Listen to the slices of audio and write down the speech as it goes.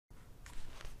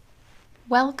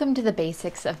Welcome to the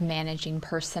basics of managing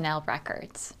personnel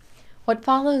records. What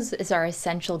follows is our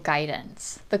essential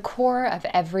guidance, the core of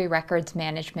every records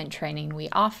management training we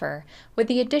offer, with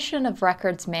the addition of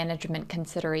records management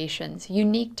considerations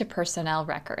unique to personnel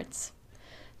records.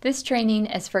 This training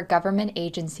is for government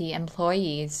agency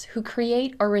employees who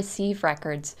create or receive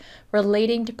records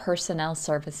relating to personnel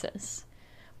services.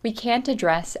 We can't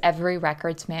address every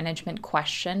records management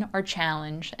question or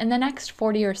challenge in the next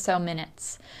 40 or so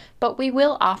minutes, but we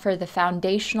will offer the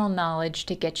foundational knowledge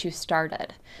to get you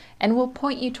started, and we'll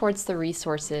point you towards the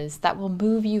resources that will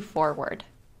move you forward.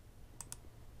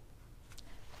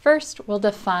 First, we'll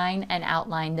define and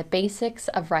outline the basics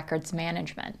of records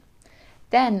management.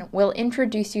 Then, we'll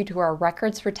introduce you to our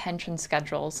records retention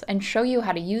schedules and show you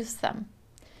how to use them.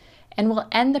 And we'll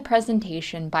end the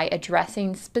presentation by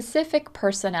addressing specific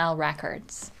personnel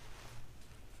records.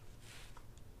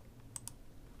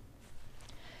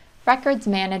 Records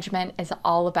management is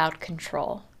all about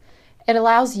control. It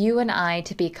allows you and I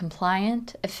to be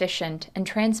compliant, efficient, and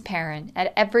transparent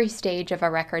at every stage of a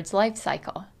record's life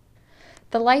cycle.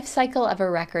 The life cycle of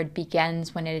a record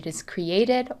begins when it is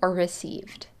created or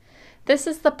received. This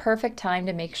is the perfect time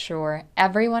to make sure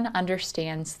everyone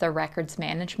understands their records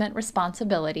management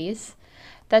responsibilities,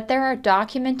 that there are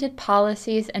documented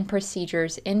policies and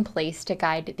procedures in place to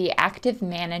guide the active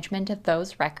management of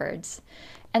those records,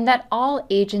 and that all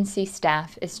agency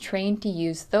staff is trained to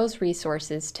use those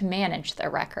resources to manage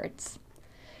their records.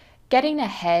 Getting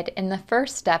ahead in the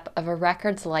first step of a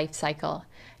record's life cycle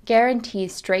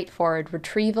guarantees straightforward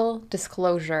retrieval,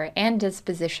 disclosure, and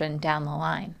disposition down the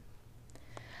line.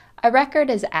 A record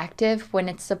is active when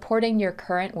it's supporting your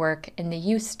current work in the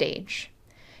use stage.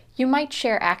 You might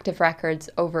share active records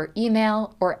over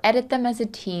email or edit them as a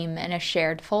team in a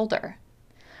shared folder.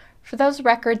 For those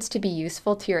records to be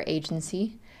useful to your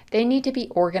agency, they need to be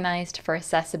organized for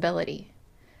accessibility.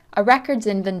 A records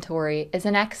inventory is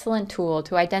an excellent tool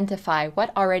to identify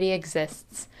what already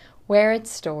exists, where it's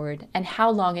stored, and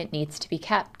how long it needs to be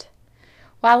kept.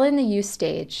 While in the use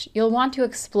stage, you'll want to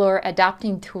explore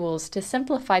adopting tools to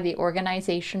simplify the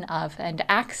organization of and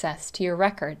access to your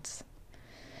records.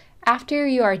 After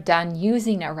you are done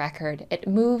using a record, it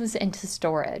moves into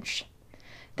storage.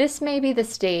 This may be the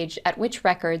stage at which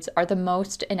records are the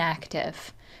most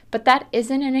inactive, but that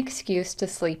isn't an excuse to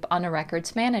sleep on a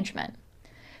records management.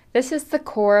 This is the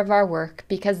core of our work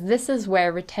because this is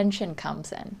where retention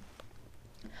comes in.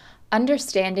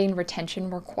 Understanding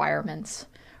retention requirements,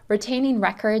 retaining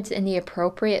records in the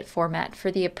appropriate format for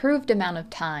the approved amount of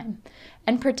time,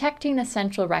 and protecting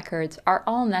essential records are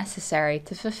all necessary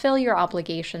to fulfill your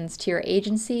obligations to your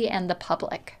agency and the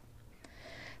public.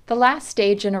 The last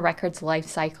stage in a record's life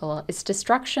cycle is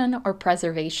destruction or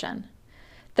preservation.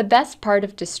 The best part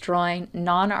of destroying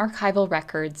non-archival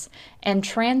records and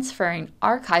transferring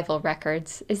archival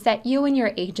records is that you and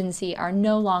your agency are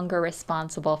no longer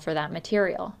responsible for that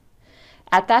material.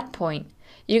 At that point,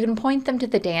 you can point them to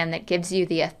the DAN that gives you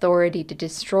the authority to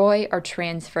destroy or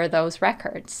transfer those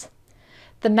records.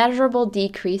 The measurable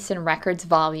decrease in records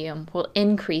volume will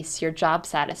increase your job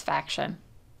satisfaction.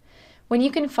 When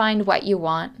you can find what you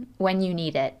want when you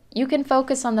need it, you can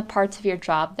focus on the parts of your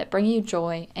job that bring you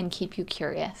joy and keep you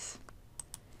curious.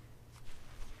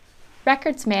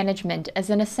 Records management is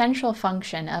an essential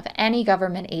function of any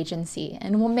government agency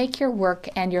and will make your work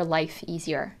and your life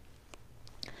easier.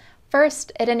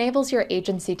 First, it enables your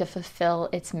agency to fulfill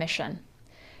its mission.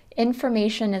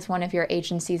 Information is one of your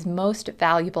agency's most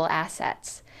valuable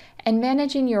assets, and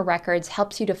managing your records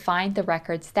helps you to find the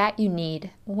records that you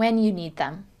need when you need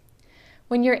them.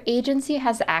 When your agency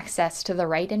has access to the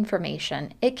right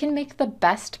information, it can make the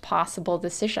best possible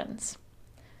decisions.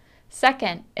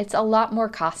 Second, it's a lot more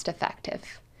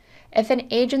cost-effective. If an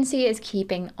agency is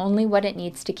keeping only what it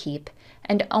needs to keep,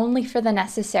 and only for the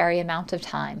necessary amount of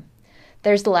time,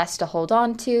 there's less to hold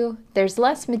on to, there's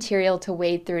less material to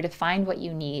wade through to find what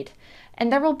you need,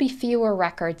 and there will be fewer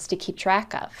records to keep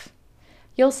track of.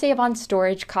 You'll save on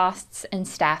storage costs and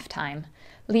staff time,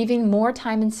 leaving more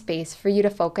time and space for you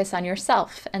to focus on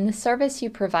yourself and the service you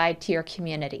provide to your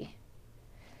community.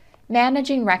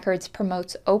 Managing records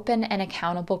promotes open and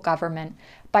accountable government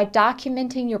by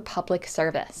documenting your public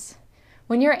service.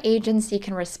 When your agency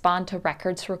can respond to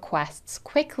records requests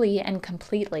quickly and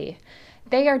completely,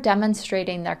 they are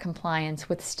demonstrating their compliance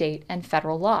with state and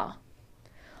federal law.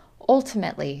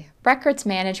 Ultimately, records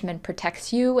management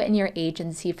protects you and your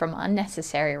agency from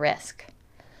unnecessary risk.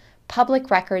 Public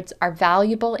records are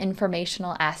valuable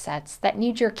informational assets that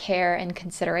need your care and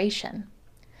consideration.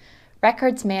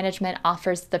 Records management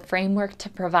offers the framework to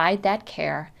provide that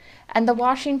care, and the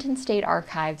Washington State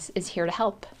Archives is here to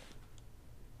help.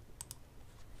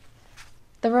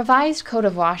 The Revised Code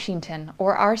of Washington,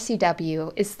 or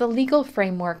RCW, is the legal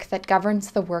framework that governs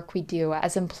the work we do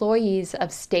as employees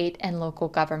of state and local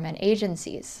government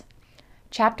agencies.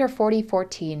 Chapter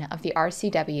 4014 of the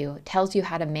RCW tells you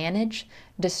how to manage,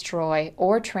 destroy,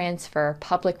 or transfer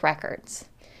public records.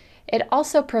 It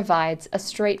also provides a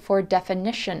straightforward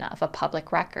definition of a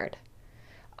public record.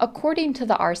 According to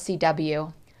the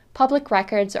RCW, public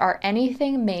records are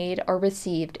anything made or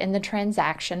received in the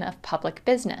transaction of public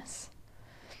business.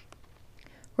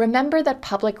 Remember that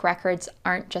public records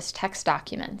aren't just text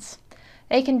documents.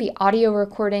 They can be audio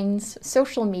recordings,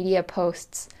 social media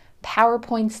posts,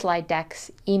 PowerPoint slide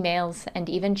decks, emails, and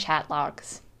even chat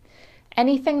logs.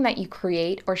 Anything that you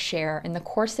create or share in the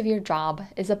course of your job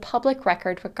is a public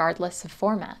record regardless of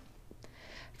format.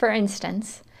 For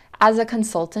instance, as a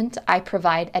consultant, I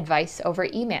provide advice over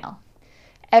email.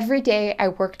 Every day I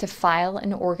work to file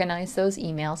and organize those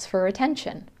emails for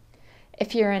retention.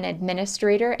 If you're an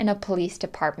administrator in a police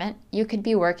department, you could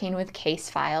be working with case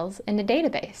files in a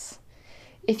database.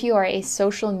 If you are a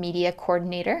social media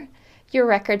coordinator, your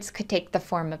records could take the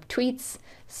form of tweets,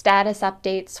 status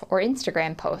updates, or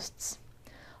Instagram posts.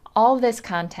 All this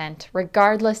content,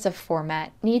 regardless of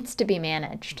format, needs to be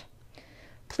managed.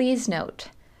 Please note,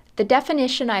 the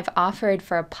definition I've offered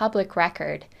for a public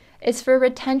record is for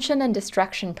retention and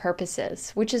destruction purposes,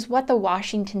 which is what the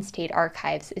Washington State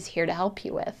Archives is here to help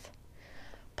you with.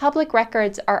 Public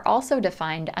records are also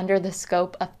defined under the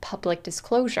scope of public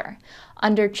disclosure,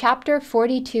 under Chapter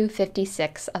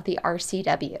 4256 of the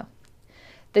RCW.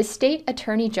 The State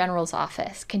Attorney General's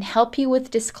Office can help you with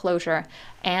disclosure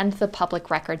and the Public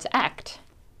Records Act.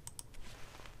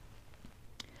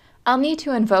 I'll need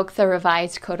to invoke the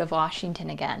Revised Code of Washington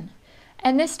again,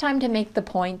 and this time to make the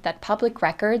point that public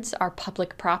records are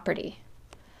public property.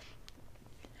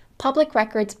 Public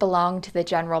records belong to the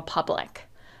general public,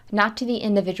 not to the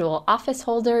individual office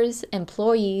holders,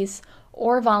 employees,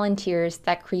 or volunteers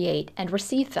that create and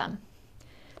receive them.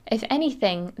 If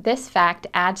anything, this fact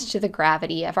adds to the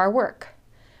gravity of our work.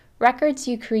 Records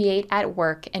you create at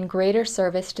work in greater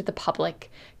service to the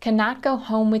public cannot go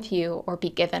home with you or be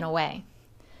given away.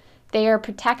 They are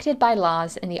protected by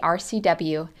laws in the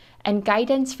RCW and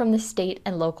guidance from the State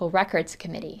and Local Records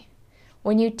Committee.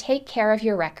 When you take care of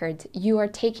your records, you are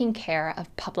taking care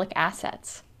of public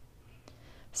assets.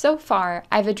 So far,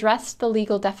 I've addressed the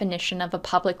legal definition of a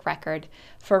public record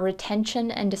for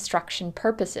retention and destruction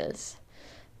purposes.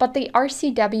 But the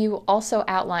RCW also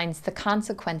outlines the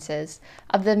consequences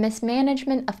of the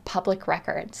mismanagement of public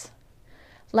records.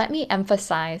 Let me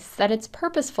emphasize that it's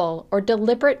purposeful or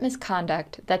deliberate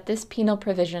misconduct that this penal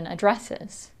provision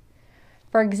addresses.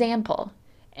 For example,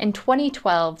 in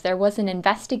 2012, there was an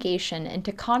investigation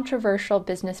into controversial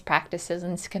business practices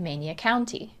in Skamania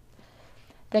County.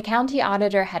 The county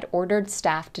auditor had ordered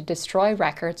staff to destroy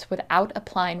records without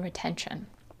applying retention.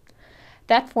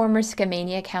 That former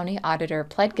Skamania County auditor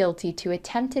pled guilty to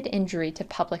attempted injury to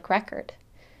public record.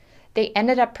 They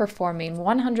ended up performing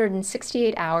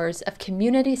 168 hours of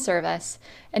community service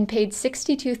and paid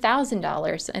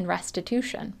 $62,000 in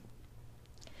restitution.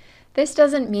 This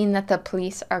doesn't mean that the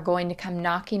police are going to come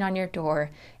knocking on your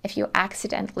door if you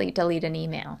accidentally delete an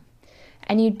email.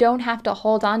 And you don't have to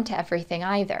hold on to everything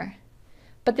either.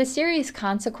 But the serious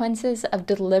consequences of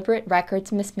deliberate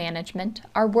records mismanagement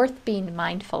are worth being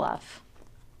mindful of.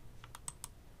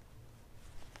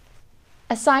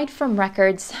 Aside from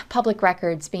public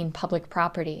records being public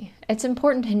property, it's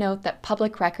important to note that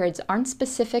public records aren't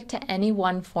specific to any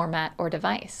one format or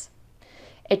device.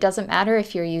 It doesn't matter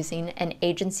if you're using an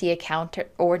agency account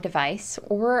or device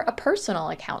or a personal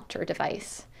account or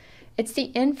device. It's the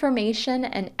information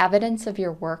and evidence of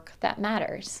your work that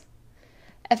matters.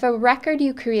 If a record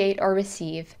you create or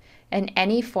receive in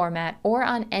any format or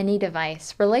on any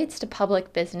device relates to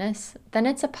public business, then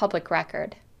it's a public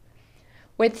record.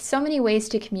 With so many ways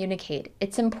to communicate,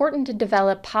 it's important to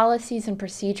develop policies and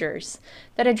procedures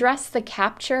that address the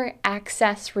capture,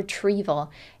 access,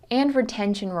 retrieval, and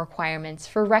retention requirements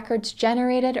for records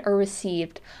generated or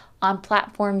received on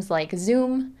platforms like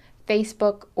Zoom,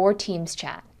 Facebook, or Teams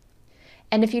chat.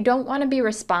 And if you don't want to be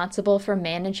responsible for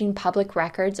managing public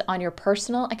records on your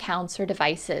personal accounts or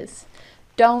devices,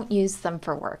 don't use them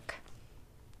for work.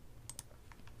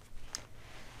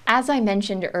 As I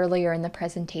mentioned earlier in the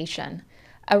presentation,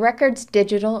 a record's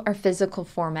digital or physical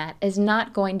format is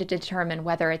not going to determine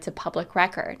whether it's a public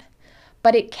record,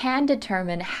 but it can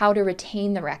determine how to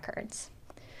retain the records.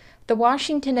 The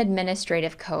Washington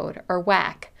Administrative Code, or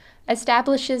WAC,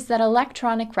 establishes that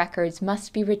electronic records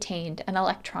must be retained in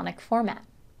electronic format.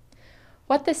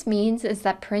 What this means is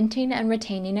that printing and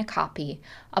retaining a copy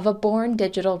of a born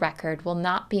digital record will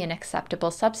not be an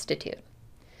acceptable substitute.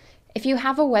 If you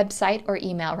have a website or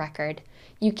email record,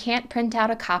 you can't print out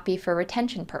a copy for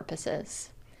retention purposes.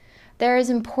 There is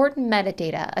important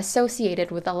metadata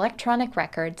associated with electronic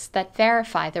records that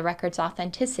verify the record's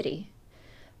authenticity.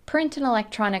 Print an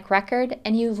electronic record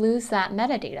and you lose that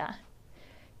metadata.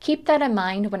 Keep that in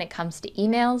mind when it comes to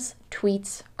emails,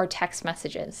 tweets, or text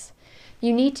messages.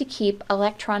 You need to keep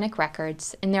electronic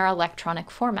records in their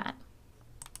electronic format.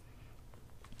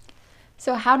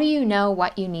 So how do you know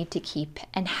what you need to keep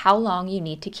and how long you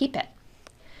need to keep it?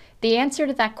 The answer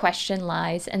to that question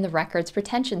lies in the record's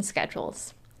retention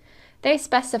schedules. They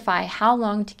specify how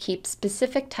long to keep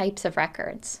specific types of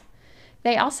records.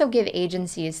 They also give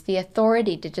agencies the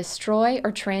authority to destroy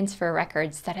or transfer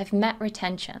records that have met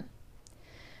retention.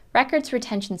 Records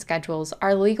retention schedules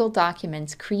are legal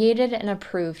documents created and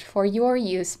approved for your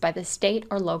use by the state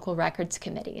or local records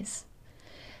committees.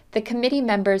 The committee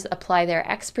members apply their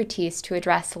expertise to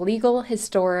address legal,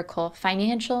 historical,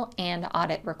 financial, and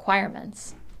audit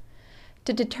requirements.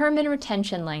 To determine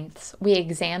retention lengths, we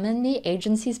examine the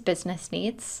agency's business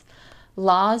needs,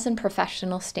 laws and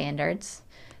professional standards,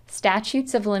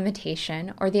 statutes of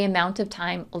limitation, or the amount of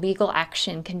time legal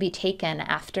action can be taken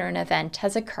after an event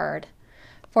has occurred.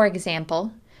 For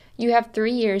example, you have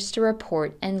 3 years to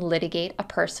report and litigate a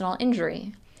personal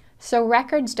injury, so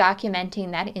records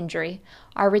documenting that injury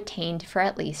are retained for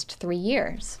at least 3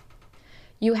 years.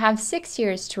 You have 6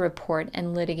 years to report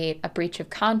and litigate a breach of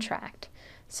contract,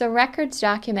 so records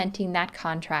documenting that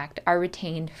contract are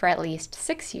retained for at least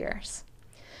 6 years.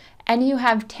 And you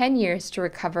have 10 years to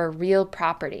recover real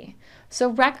property, so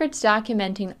records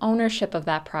documenting ownership of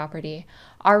that property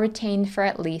are retained for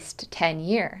at least 10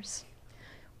 years.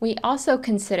 We also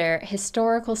consider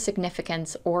historical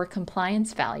significance or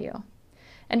compliance value.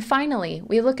 And finally,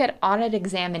 we look at audit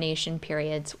examination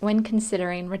periods when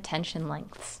considering retention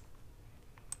lengths.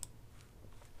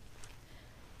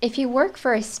 If you work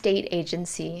for a state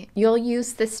agency, you'll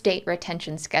use the state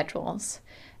retention schedules.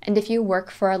 And if you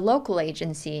work for a local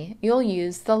agency, you'll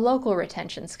use the local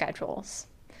retention schedules.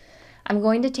 I'm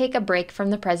going to take a break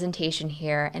from the presentation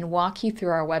here and walk you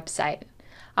through our website.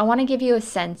 I want to give you a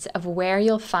sense of where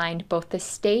you'll find both the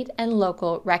state and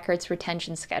local records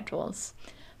retention schedules.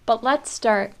 But let's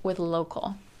start with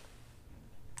local.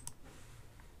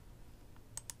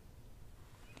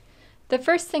 The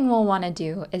first thing we'll want to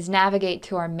do is navigate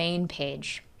to our main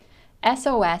page,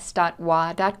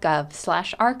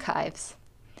 sos.wa.gov/archives.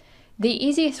 The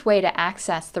easiest way to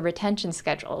access the retention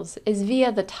schedules is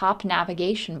via the top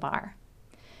navigation bar.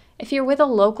 If you're with a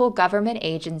local government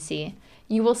agency,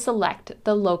 you will select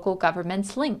the local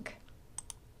government's link.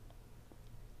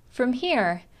 From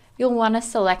here, you'll want to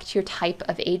select your type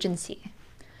of agency.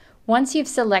 Once you've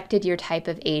selected your type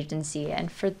of agency,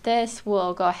 and for this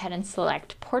we'll go ahead and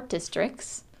select Port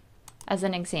Districts as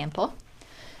an example,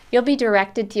 you'll be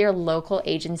directed to your local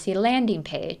agency landing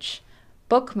page.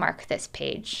 Bookmark this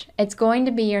page. It's going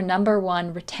to be your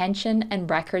 #1 retention and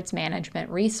records management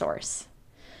resource.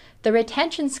 The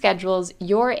retention schedules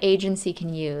your agency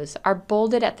can use are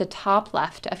bolded at the top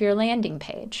left of your landing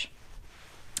page.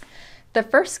 The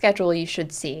first schedule you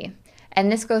should see,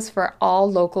 and this goes for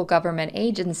all local government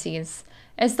agencies,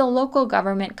 is the Local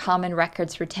Government Common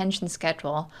Records Retention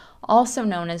Schedule, also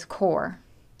known as CORE.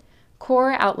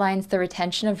 CORE outlines the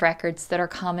retention of records that are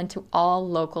common to all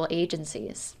local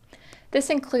agencies.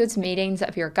 This includes meetings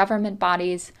of your government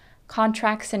bodies,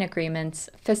 contracts and agreements,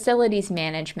 facilities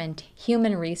management,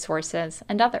 human resources,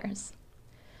 and others.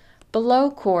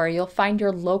 Below CORE, you'll find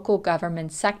your local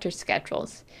government sector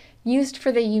schedules, used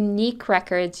for the unique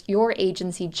records your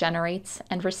agency generates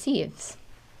and receives.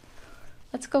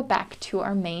 Let's go back to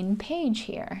our main page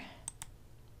here.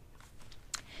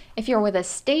 If you're with a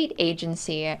state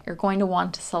agency, you're going to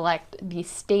want to select the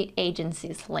state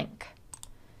agency's link.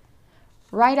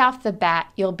 Right off the bat,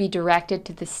 you'll be directed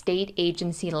to the state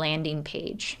agency landing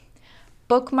page.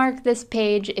 Bookmark this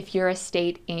page if you're a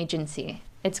state agency.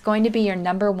 It's going to be your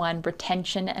 #1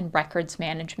 retention and records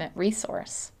management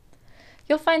resource.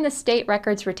 You'll find the state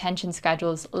records retention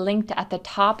schedules linked at the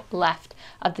top left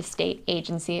of the state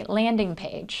agency landing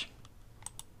page.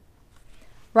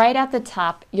 Right at the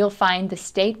top, you'll find the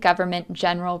State Government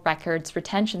General Records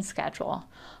Retention Schedule,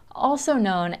 also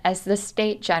known as the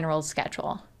State General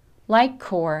Schedule. Like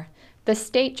CORE, the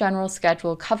State General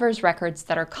Schedule covers records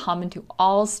that are common to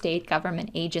all state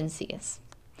government agencies.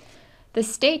 The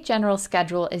State General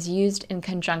Schedule is used in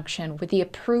conjunction with the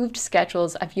approved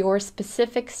schedules of your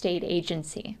specific state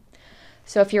agency.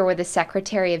 So if you're with the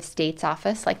Secretary of State's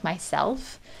office, like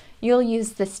myself, you'll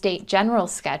use the State General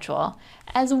Schedule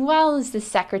as well as the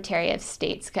Secretary of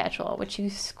State Schedule, which you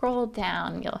scroll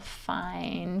down, you'll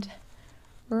find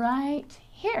right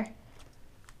here.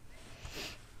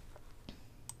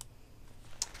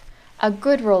 A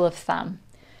good rule of thumb: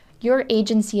 your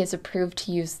agency is approved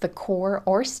to use the core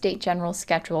or state general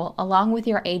schedule along with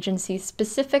your agency's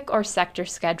specific or sector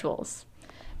schedules.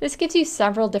 This gives you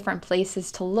several different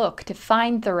places to look to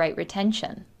find the right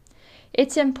retention.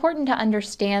 It's important to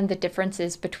understand the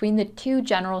differences between the two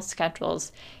general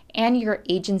schedules and your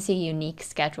agency unique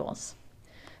schedules.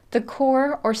 The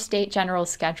core or state general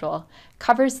schedule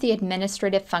covers the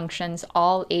administrative functions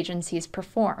all agencies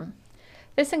perform.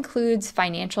 This includes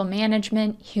financial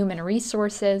management, human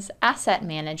resources, asset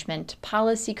management,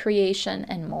 policy creation,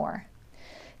 and more.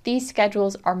 These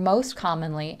schedules are most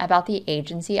commonly about the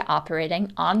agency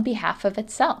operating on behalf of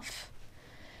itself.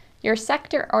 Your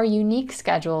sector or unique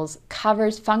schedules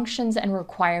covers functions and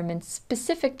requirements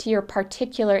specific to your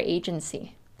particular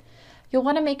agency. You'll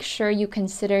want to make sure you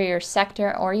consider your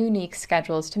sector or unique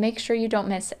schedules to make sure you don't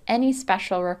miss any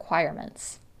special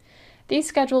requirements. These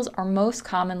schedules are most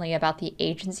commonly about the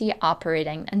agency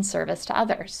operating in service to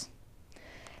others.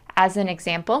 As an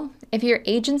example, if your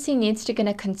agency needs to get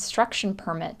a construction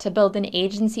permit to build an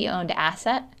agency-owned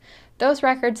asset, those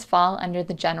records fall under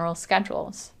the general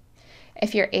schedules.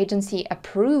 If your agency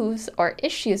approves or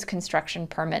issues construction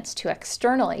permits to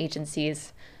external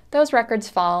agencies, those records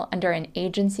fall under an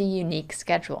agency unique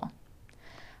schedule.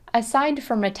 Aside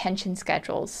from retention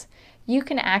schedules, you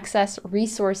can access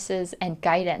resources and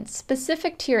guidance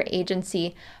specific to your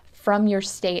agency from your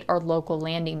state or local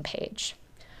landing page.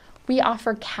 We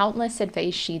offer countless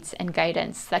advice sheets and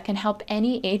guidance that can help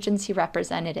any agency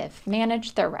representative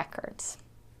manage their records.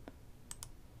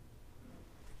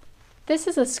 This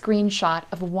is a screenshot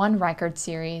of one record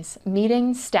series,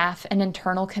 meetings, staff, and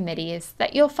internal committees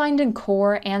that you'll find in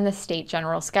core and the state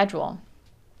general schedule.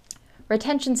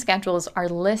 Retention schedules are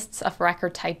lists of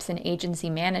record types an agency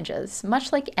manages,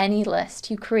 much like any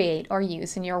list you create or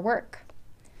use in your work.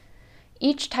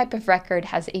 Each type of record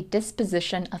has a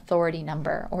Disposition Authority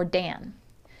Number, or DAN.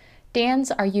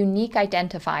 DANs are unique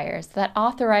identifiers that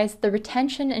authorize the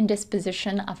retention and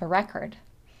disposition of a record.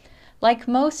 Like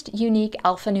most unique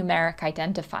alphanumeric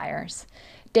identifiers,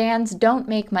 DANs don't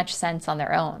make much sense on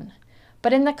their own,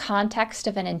 but in the context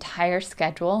of an entire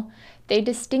schedule, they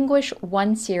distinguish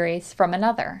one series from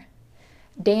another.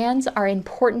 DANs are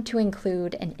important to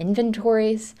include in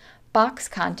inventories, box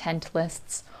content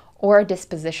lists, or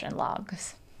disposition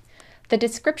logs. The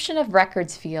description of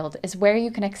records field is where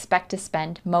you can expect to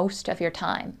spend most of your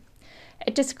time.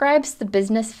 It describes the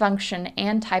business function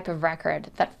and type of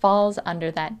record that falls under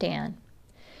that DAN.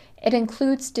 It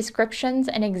includes descriptions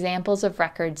and examples of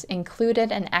records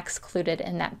included and excluded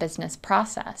in that business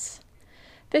process.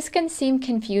 This can seem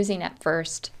confusing at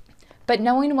first, but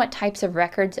knowing what types of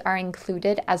records are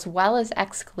included as well as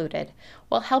excluded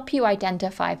will help you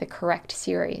identify the correct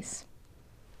series.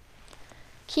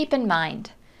 Keep in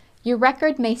mind, your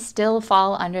record may still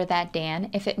fall under that DAN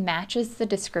if it matches the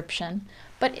description,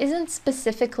 but isn't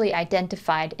specifically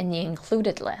identified in the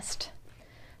included list.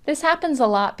 This happens a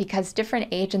lot because different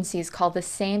agencies call the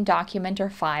same document or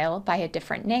file by a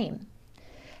different name.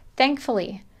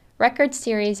 Thankfully, record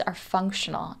series are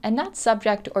functional and not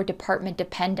subject or department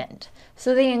dependent,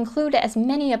 so they include as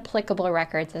many applicable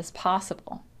records as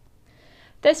possible.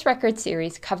 This record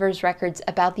series covers records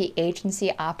about the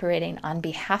agency operating on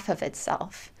behalf of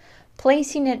itself,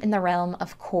 placing it in the realm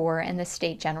of core in the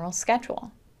state general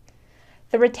schedule.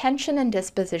 The retention and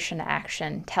disposition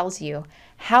action tells you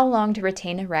how long to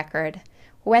retain a record,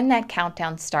 when that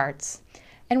countdown starts,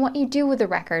 and what you do with the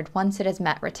record once it has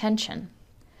met retention.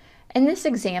 In this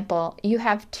example, you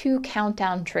have two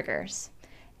countdown triggers: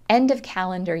 end of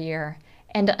calendar year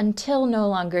and until no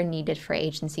longer needed for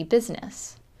agency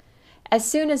business. As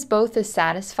soon as both is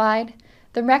satisfied,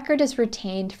 the record is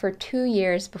retained for 2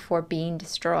 years before being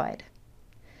destroyed.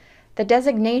 The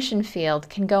designation field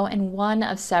can go in one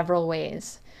of several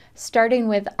ways, starting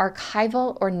with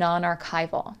archival or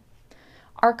non-archival.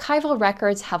 Archival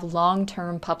records have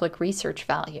long-term public research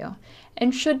value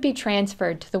and should be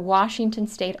transferred to the Washington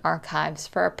State Archives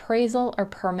for appraisal or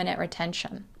permanent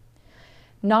retention.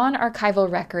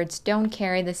 Non-archival records don't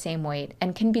carry the same weight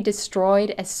and can be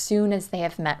destroyed as soon as they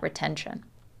have met retention.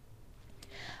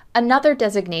 Another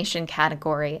designation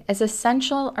category is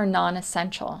essential or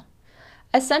non-essential.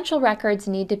 Essential records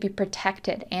need to be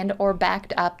protected and/or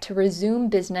backed up to resume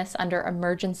business under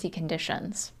emergency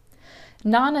conditions.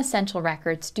 Non-essential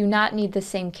records do not need the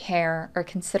same care or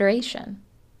consideration.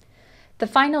 The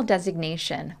final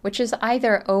designation, which is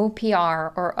either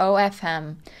OPR or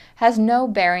OFM, has no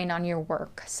bearing on your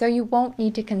work, so you won't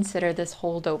need to consider this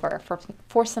holdover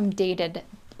for some dated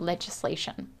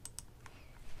legislation.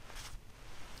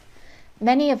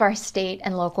 Many of our state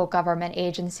and local government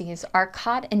agencies are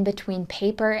caught in between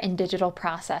paper and digital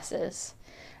processes.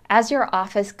 As your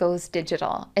office goes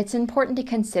digital, it's important to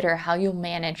consider how you'll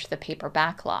manage the paper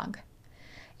backlog.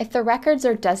 If the records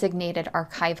are designated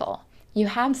archival, you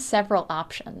have several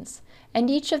options, and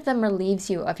each of them relieves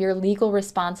you of your legal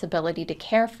responsibility to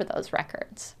care for those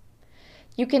records.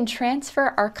 You can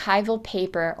transfer archival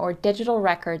paper or digital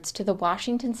records to the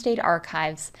Washington State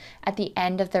Archives at the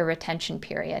end of their retention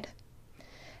period.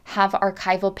 Have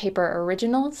archival paper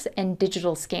originals and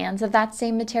digital scans of that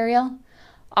same material?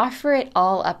 Offer it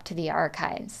all up to the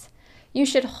archives. You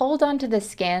should hold on to the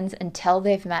scans until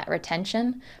they've met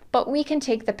retention, but we can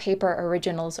take the paper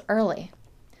originals early.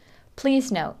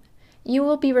 Please note, you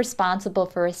will be responsible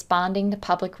for responding to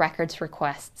public records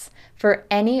requests for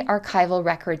any archival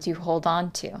records you hold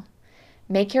on to.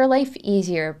 Make your life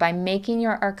easier by making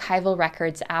your archival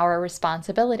records our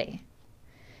responsibility.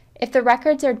 If the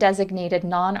records are designated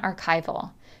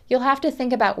non-archival, you'll have to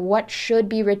think about what should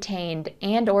be retained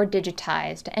and/or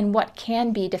digitized and what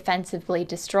can be defensively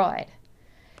destroyed.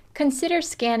 Consider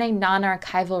scanning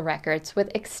non-archival records with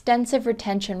extensive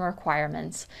retention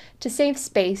requirements to save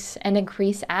space and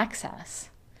increase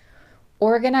access.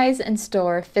 Organize and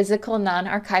store physical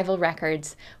non-archival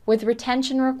records with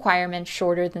retention requirements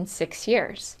shorter than 6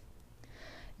 years.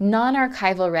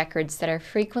 Non-archival records that are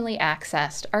frequently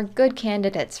accessed are good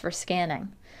candidates for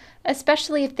scanning,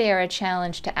 especially if they are a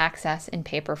challenge to access in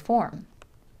paper form.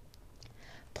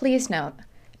 Please note,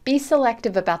 be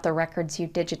selective about the records you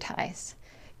digitize.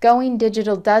 Going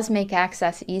digital does make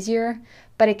access easier,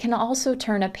 but it can also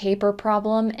turn a paper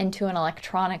problem into an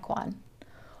electronic one.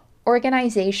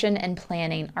 Organization and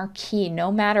planning are key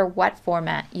no matter what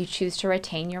format you choose to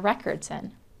retain your records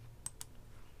in.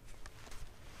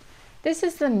 This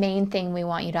is the main thing we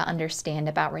want you to understand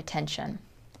about retention.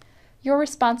 Your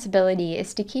responsibility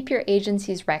is to keep your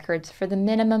agency's records for the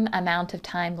minimum amount of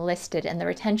time listed in the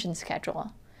retention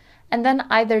schedule, and then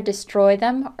either destroy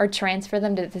them or transfer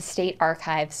them to the state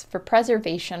archives for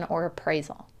preservation or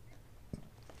appraisal.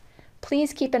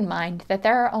 Please keep in mind that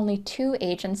there are only 2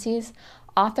 agencies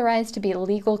authorized to be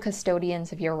legal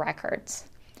custodians of your records.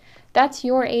 That's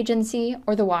your agency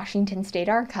or the Washington State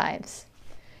Archives.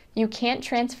 You can't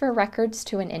transfer records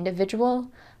to an individual,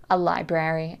 a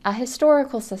library, a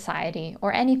historical society,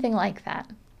 or anything like that.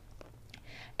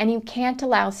 And you can't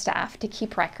allow staff to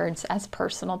keep records as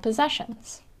personal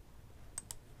possessions.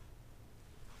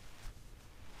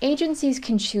 Agencies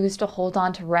can choose to hold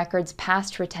on to records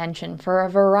past retention for a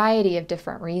variety of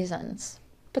different reasons.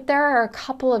 But there are a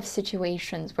couple of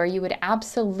situations where you would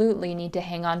absolutely need to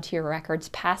hang on to your records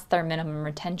past their minimum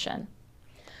retention.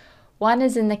 One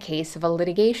is in the case of a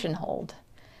litigation hold.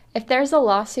 If there's a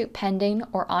lawsuit pending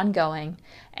or ongoing,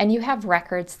 and you have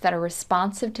records that are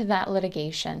responsive to that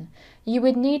litigation, you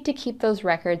would need to keep those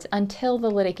records until the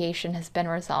litigation has been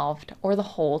resolved or the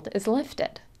hold is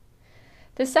lifted.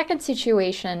 The second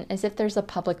situation is if there's a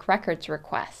public records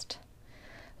request.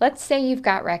 Let's say you've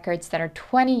got records that are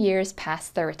 20 years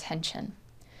past their retention.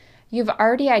 You've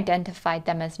already identified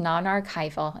them as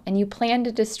non-archival and you plan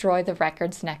to destroy the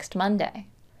records next Monday.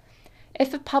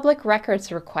 If a public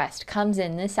records request comes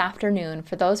in this afternoon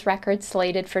for those records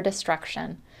slated for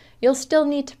destruction, you'll still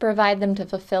need to provide them to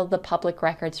fulfill the public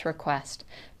records request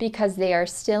because they are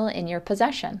still in your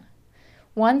possession.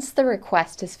 Once the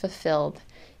request is fulfilled,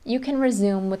 you can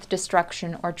resume with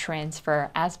destruction or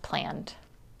transfer as planned.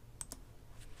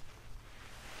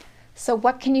 So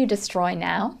what can you destroy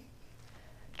now?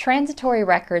 Transitory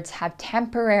records have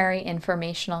temporary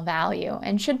informational value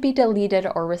and should be deleted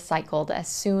or recycled as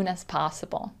soon as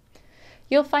possible.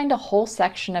 You'll find a whole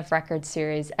section of record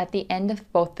series at the end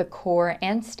of both the core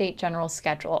and state general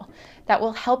schedule that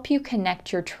will help you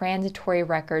connect your transitory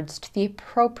records to the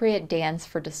appropriate DANs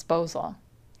for disposal.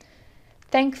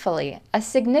 Thankfully, a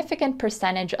significant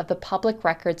percentage of the public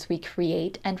records we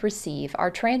create and receive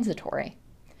are transitory.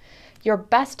 Your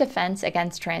best defense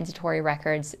against transitory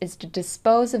records is to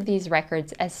dispose of these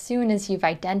records as soon as you've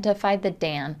identified the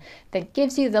DAN that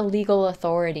gives you the legal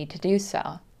authority to do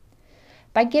so.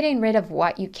 By getting rid of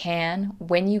what you can,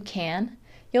 when you can,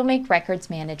 you'll make records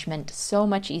management so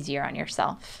much easier on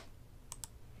yourself.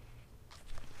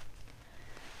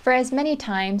 For as many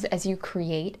times as you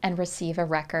create and receive a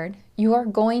record, you are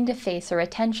going to face a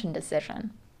retention decision.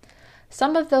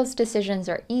 Some of those decisions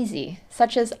are easy,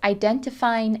 such as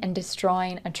identifying and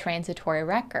destroying a transitory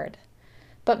record.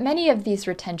 But many of these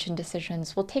retention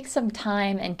decisions will take some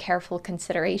time and careful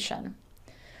consideration.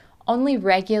 Only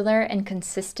regular and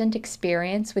consistent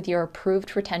experience with your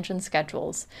approved retention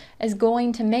schedules is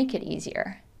going to make it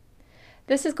easier.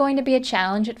 This is going to be a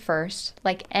challenge at first,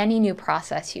 like any new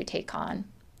process you take on.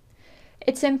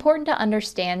 It's important to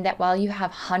understand that while you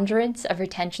have hundreds of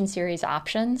retention series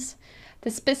options,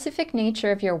 the specific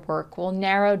nature of your work will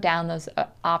narrow down those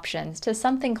options to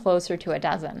something closer to a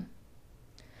dozen.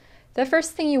 The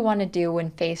first thing you want to do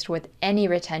when faced with any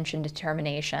retention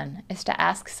determination is to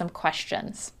ask some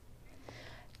questions.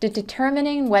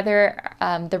 Determining whether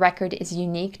the record is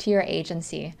unique to your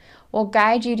agency will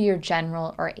guide you to your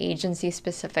general or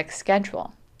agency-specific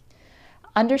schedule.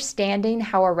 Understanding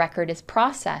how a record is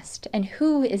processed and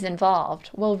who is involved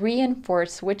will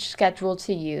reinforce which schedule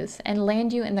to use and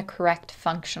land you in the correct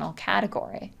functional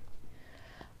category.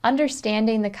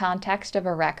 Understanding the context of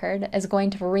a record is going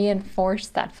to reinforce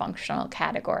that functional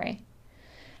category.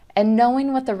 And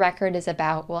knowing what the record is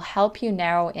about will help you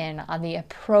narrow in on the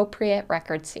appropriate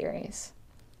record series.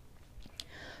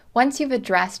 Once you've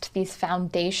addressed these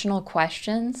foundational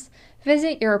questions,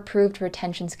 visit your approved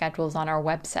retention schedules on our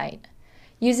website.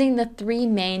 Using the 3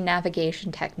 main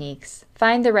navigation techniques,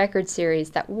 find the record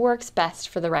series that works best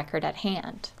for the record at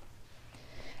hand.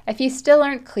 If you still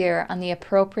aren't clear on the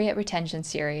appropriate retention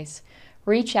series,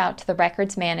 reach out to the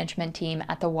records management team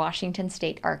at the Washington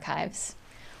State Archives.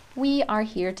 We are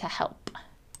here to help.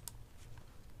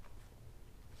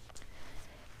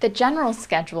 The general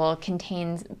schedule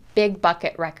contains big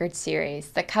bucket record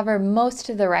series that cover most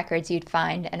of the records you'd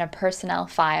find in a personnel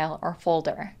file or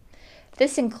folder.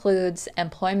 This includes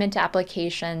employment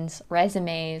applications,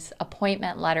 resumes,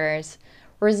 appointment letters,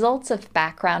 results of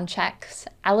background checks,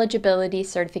 eligibility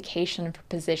certification for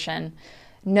position,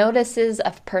 notices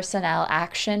of personnel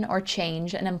action or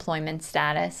change in employment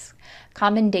status,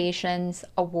 commendations,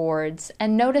 awards,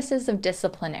 and notices of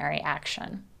disciplinary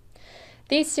action.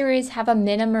 These series have a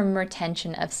minimum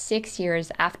retention of 6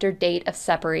 years after date of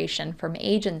separation from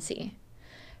agency.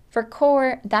 For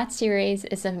CORE, that series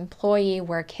is employee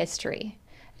work history,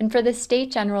 and for the state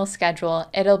general schedule,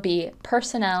 it'll be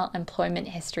personnel employment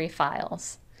history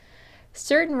files.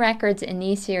 Certain records in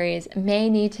these series may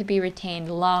need to be retained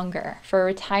longer for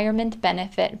retirement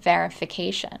benefit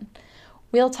verification.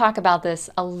 We'll talk about this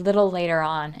a little later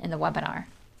on in the webinar.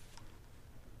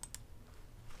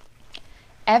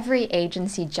 Every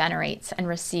agency generates and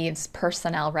receives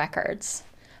personnel records.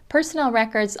 Personnel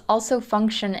records also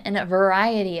function in a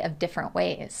variety of different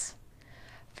ways.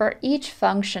 For each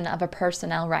function of a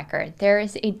personnel record, there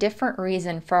is a different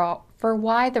reason for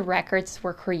why the records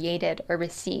were created or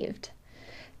received.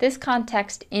 This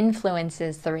context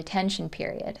influences the retention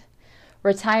period.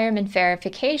 Retirement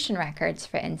verification records,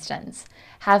 for instance,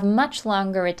 have much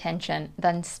longer retention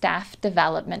than staff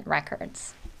development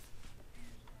records.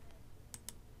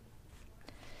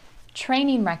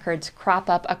 Training records crop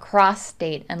up across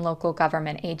state and local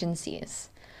government agencies,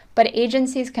 but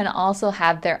agencies can also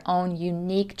have their own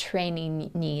unique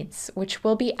training needs, which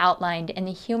will be outlined in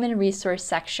the Human Resource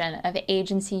section of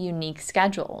Agency Unique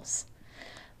Schedules.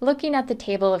 Looking at the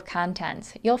table of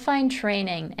contents, you'll find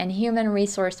training and human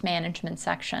resource management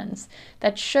sections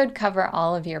that should cover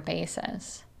all of your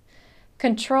bases.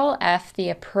 Control F the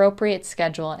appropriate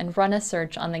schedule and run a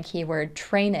search on the keyword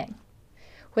training.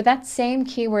 With that same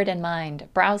keyword in mind,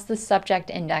 browse the subject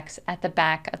index at the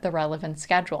back of the relevant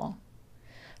schedule.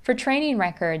 For training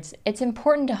records, it's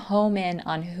important to home in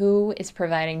on who is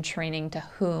providing training to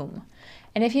whom.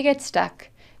 And if you get stuck,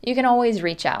 you can always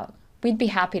reach out. We'd be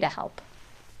happy to help.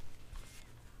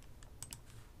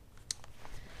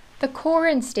 The CORE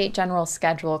and State General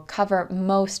Schedule cover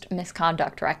most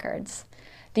misconduct records.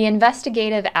 The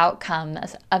investigative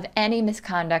outcomes of any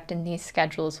misconduct in these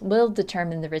schedules will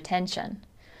determine the retention.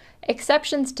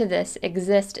 Exceptions to this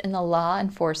exist in the law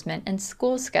enforcement and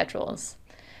school schedules.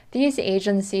 These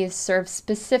agencies serve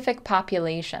specific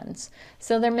populations,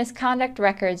 so their misconduct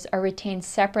records are retained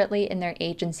separately in their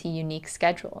agency unique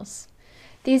schedules.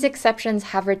 These exceptions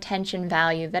have retention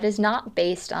value that is not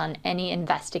based on any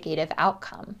investigative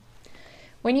outcome.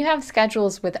 When you have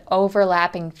schedules with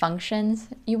overlapping functions,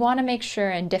 you want to make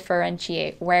sure and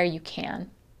differentiate where you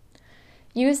can.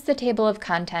 Use the table of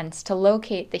contents to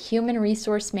locate the Human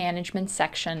Resource Management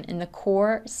section in the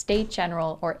CORE, State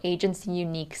General, or Agency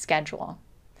Unique schedule.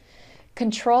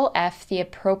 Control F the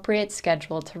appropriate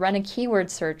schedule to run a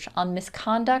keyword search on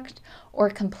misconduct or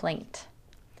complaint.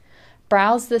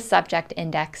 Browse the subject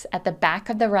index at the back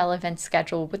of the relevant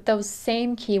schedule with those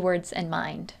same keywords in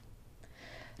mind.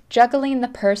 Juggling the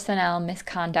personnel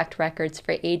misconduct records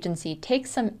for agency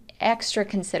takes some extra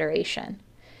consideration.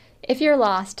 If you're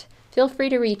lost, feel free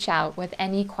to reach out with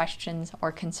any questions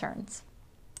or concerns.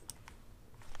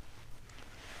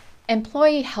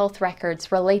 Employee health records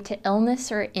relate to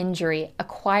illness or injury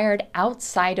acquired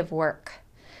outside of work.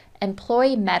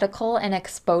 Employee medical and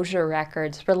exposure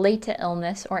records relate to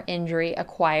illness or injury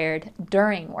acquired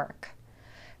during work.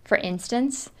 For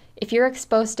instance, if you're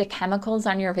exposed to chemicals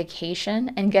on your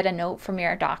vacation and get a note from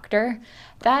your doctor,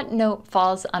 that note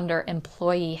falls under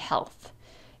employee health.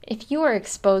 If you are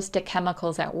exposed to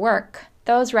chemicals at work,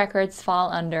 those records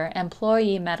fall under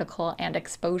employee medical and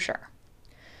exposure.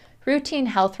 Routine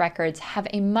health records have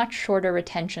a much shorter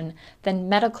retention than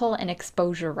medical and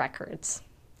exposure records.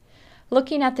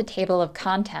 Looking at the table of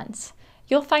contents,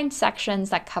 you'll find sections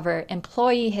that cover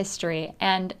employee history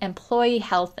and employee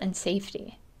health and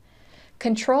safety.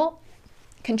 Control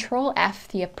F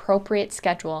the appropriate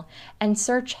schedule and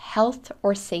search health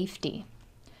or safety.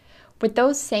 With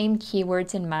those same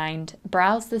keywords in mind,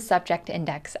 browse the subject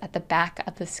index at the back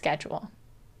of the schedule.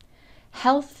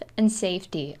 Health and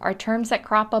safety are terms that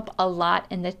crop up a lot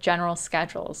in the general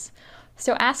schedules,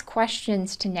 so ask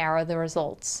questions to narrow the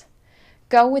results.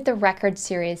 Go with the record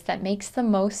series that makes the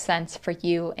most sense for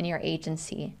you and your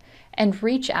agency, and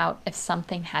reach out if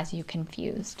something has you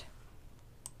confused.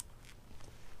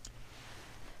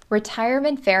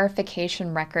 Retirement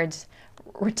verification records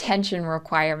retention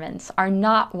requirements are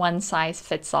not one size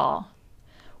fits all.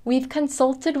 We've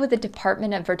consulted with the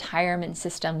Department of Retirement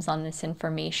Systems on this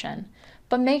information,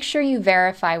 but make sure you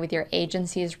verify with your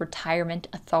agency's retirement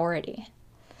authority.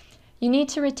 You need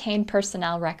to retain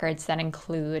personnel records that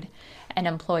include an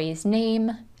employee's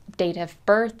name, date of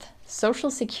birth,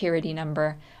 social security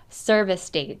number, service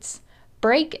dates,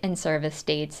 break in service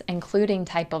dates, including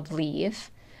type of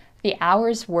leave, the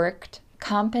hours worked,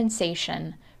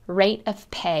 compensation, rate of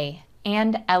pay,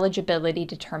 and eligibility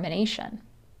determination.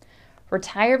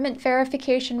 Retirement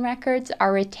verification records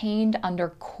are retained under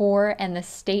CORE and the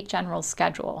State General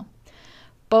Schedule.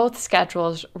 Both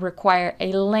schedules require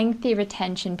a lengthy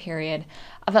retention period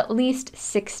of at least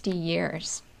 60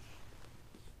 years.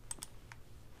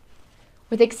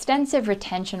 With extensive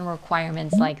retention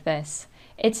requirements like this,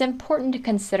 it's important to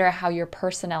consider how your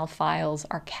personnel files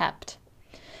are kept.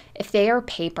 If they are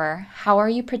paper, how are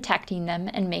you protecting them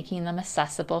and making them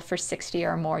accessible for 60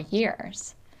 or more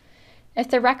years? If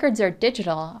the records are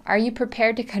digital, are you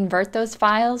prepared to convert those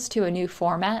files to a new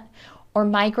format or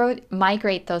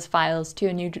migrate those files to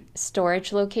a new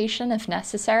storage location if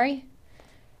necessary?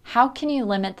 How can you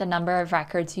limit the number of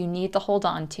records you need to hold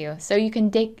on to so you can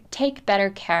take better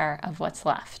care of what's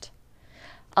left?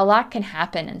 A lot can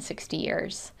happen in 60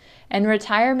 years, and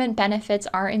retirement benefits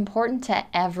are important to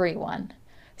everyone.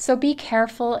 So be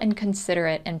careful and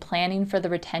considerate in planning for the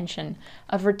retention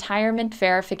of retirement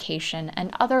verification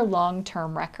and other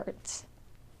long-term records.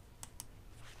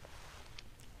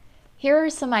 Here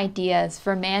are some ideas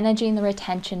for managing the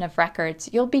retention of records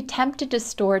you'll be tempted to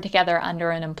store together under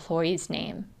an employee's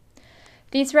name.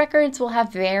 These records will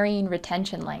have varying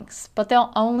retention lengths, but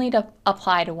they'll only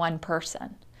apply to one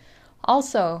person.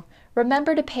 Also,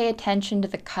 remember to pay attention to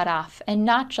the cutoff and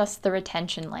not just the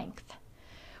retention length.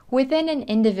 Within an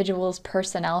individual's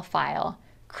personnel file,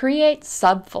 create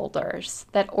subfolders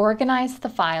that organize the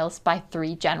files by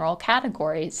 3 general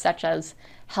categories such as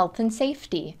health and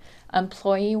safety,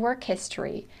 employee work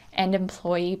history, and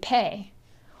employee pay.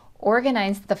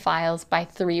 Organize the files by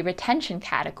 3 retention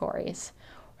categories: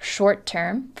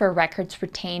 short-term for records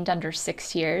retained under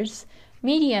 6 years,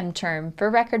 medium-term for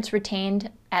records retained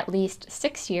at least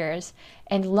 6 years,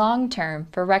 and long-term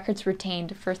for records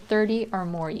retained for 30 or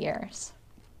more years.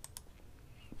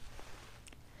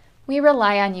 We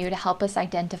rely on you to help us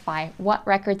identify what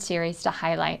record series to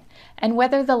highlight and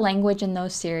whether the language in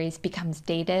those series becomes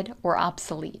dated or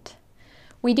obsolete.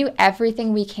 We do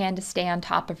everything we can to stay on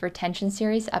top of retention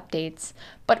series updates,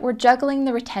 but we're juggling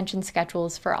the retention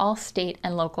schedules for all state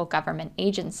and local government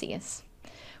agencies.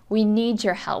 We need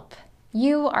your help.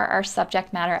 You are our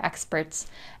subject matter experts,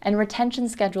 and retention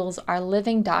schedules are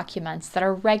living documents that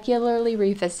are regularly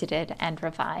revisited and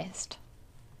revised.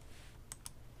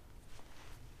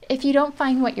 If you don't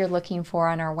find what you're looking for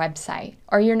on our website,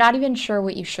 or you're not even sure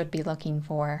what you should be looking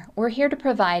for, we're here to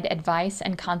provide advice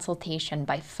and consultation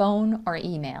by phone or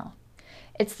email.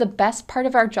 It's the best part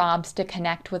of our jobs to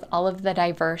connect with all of the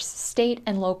diverse state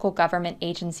and local government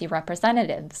agency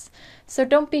representatives, so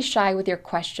don't be shy with your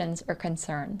questions or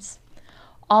concerns.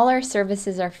 All our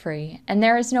services are free, and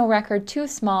there is no record too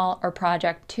small or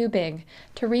project too big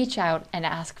to reach out and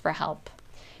ask for help.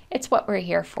 It's what we're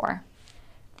here for.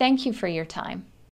 Thank you for your time.